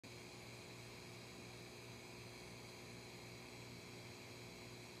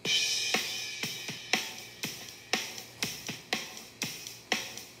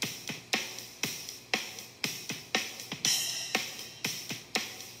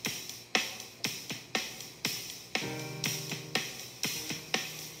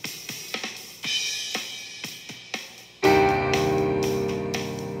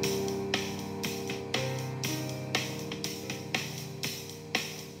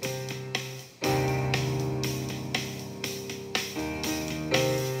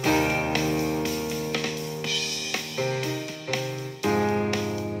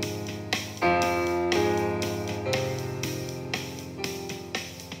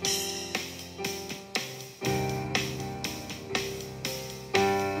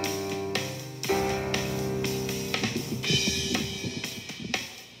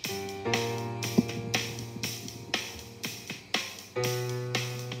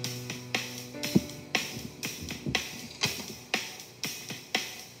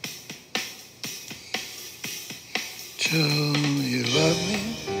Tell me you love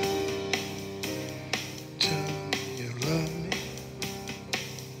me. Tell me you love me.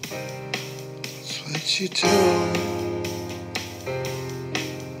 That's what you told me.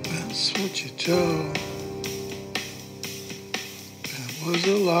 That's what you told me. That was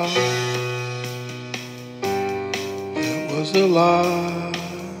a lie. That was a lie.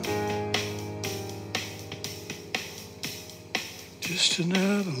 Just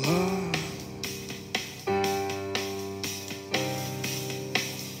another lie.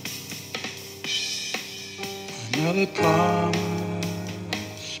 Another promise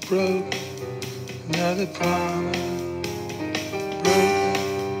broken, another promise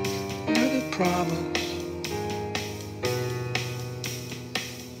broken, another promise.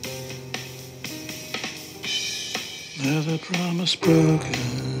 Another promise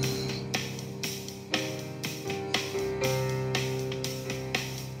broken.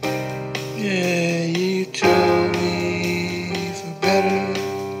 Yeah, you told me for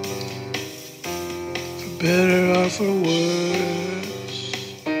better or for worse.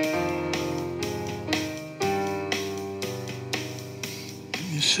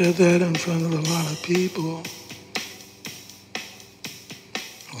 You said that in front of a lot of people,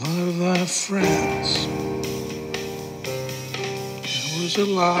 a lot of our friends. It was a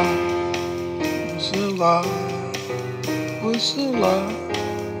lie, it was a lie, it was a lie,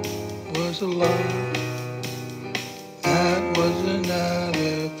 it was a lie. That was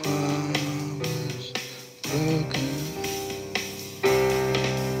another promise broken.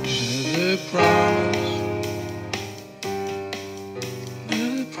 Another promise,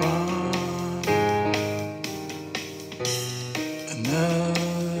 another promise,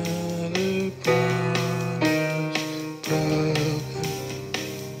 another promise broken.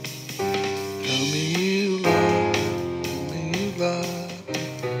 Tell me you love me, tell me you love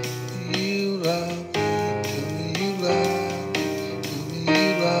me, you love me, tell me you love me, tell me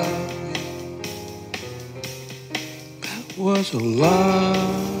you love me. That was a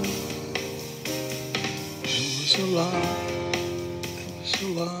lie, it was a lie, it was a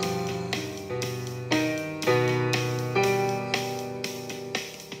lie.